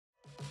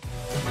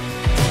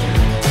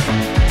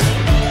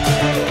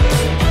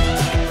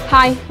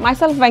Hi,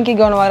 myself Venky.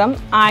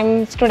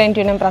 I'm Student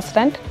Union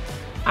President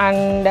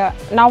and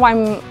now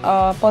I'm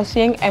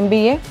pursuing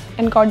MBA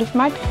in Cardiff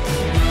Met.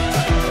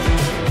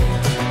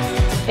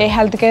 A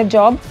healthcare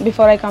job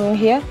before I come in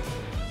here.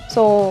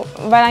 So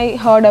when I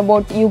heard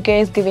about UK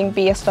is giving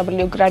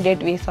PSW graduate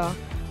visa,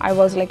 I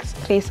was like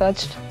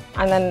researched,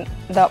 and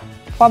then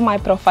for my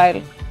profile,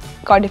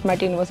 Cardiff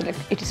Met University,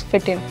 it is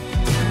fit in.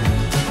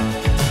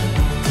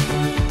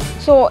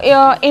 So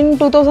in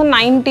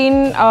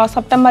 2019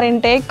 September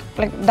intake,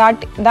 like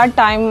that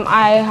time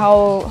I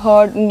have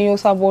heard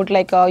news about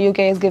like UK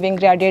is giving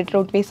graduate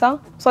route visa.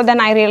 So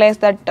then I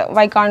realized that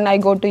why can't I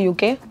go to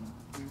UK?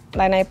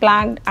 Then I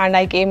planned and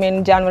I came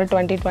in January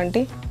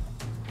 2020.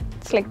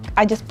 It's like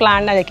I just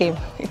planned and I came.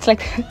 It's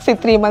like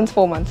 3 months,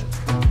 4 months.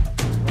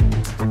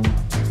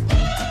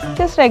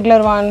 Just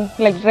regular one,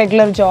 like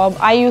regular job.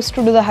 I used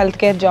to do the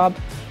healthcare job.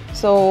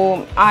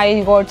 So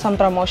I got some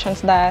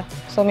promotions there.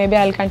 So maybe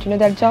I'll continue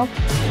that job.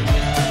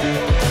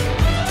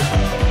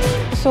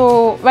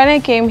 So when I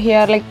came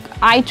here, like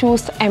I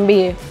chose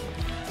MBA.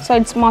 So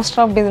it's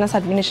Master of Business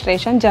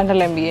Administration,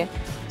 General MBA.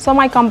 So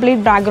my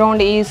complete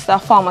background is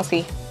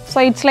pharmacy. So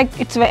it's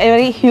a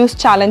very huge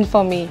challenge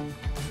for me.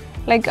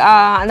 Like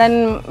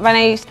then when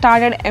I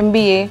started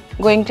MBA,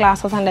 going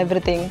classes and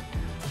everything,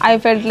 I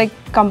felt like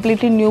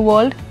completely new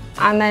world.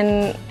 And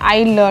then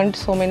I learned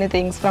so many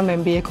things from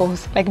MBA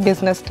course, like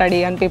business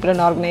study and people and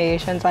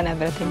organizations and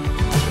everything.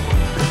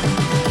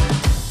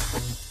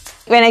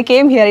 When I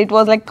came here, it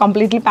was like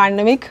completely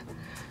pandemic.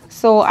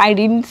 So I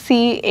didn't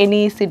see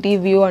any city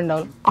view and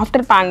all.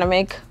 After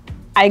pandemic,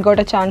 I got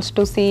a chance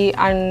to see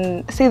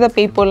the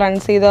people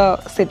and see the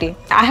city.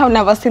 I have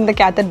never seen the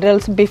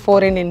cathedrals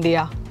before in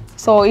India.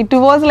 So it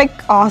was like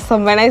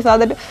awesome when I saw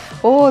that,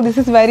 oh, this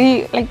is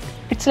very, like,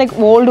 it's like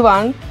old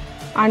one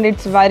and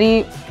it's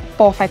very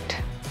perfect.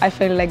 I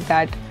feel like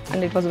that,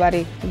 and it was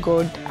very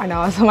good and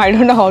awesome. I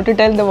don't know how to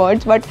tell the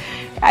words, but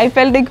I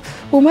felt like,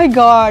 oh my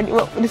God,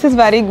 this is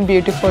very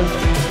beautiful.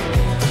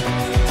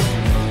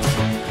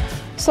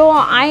 So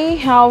I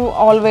have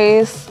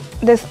always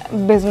this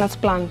business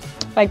plan,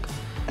 like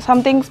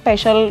something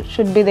special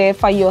should be there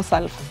for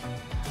yourself.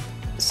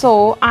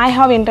 So I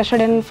have interested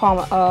in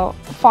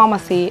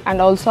pharmacy,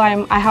 and also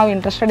I have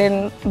interested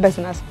in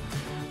business.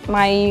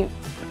 My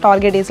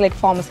target is like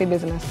pharmacy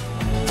business.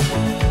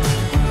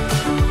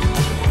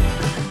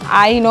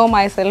 I know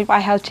myself, I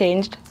have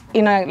changed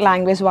in a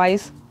language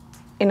wise,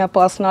 in a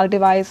personality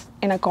wise,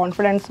 in a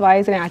confidence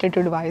wise, in an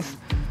attitude wise.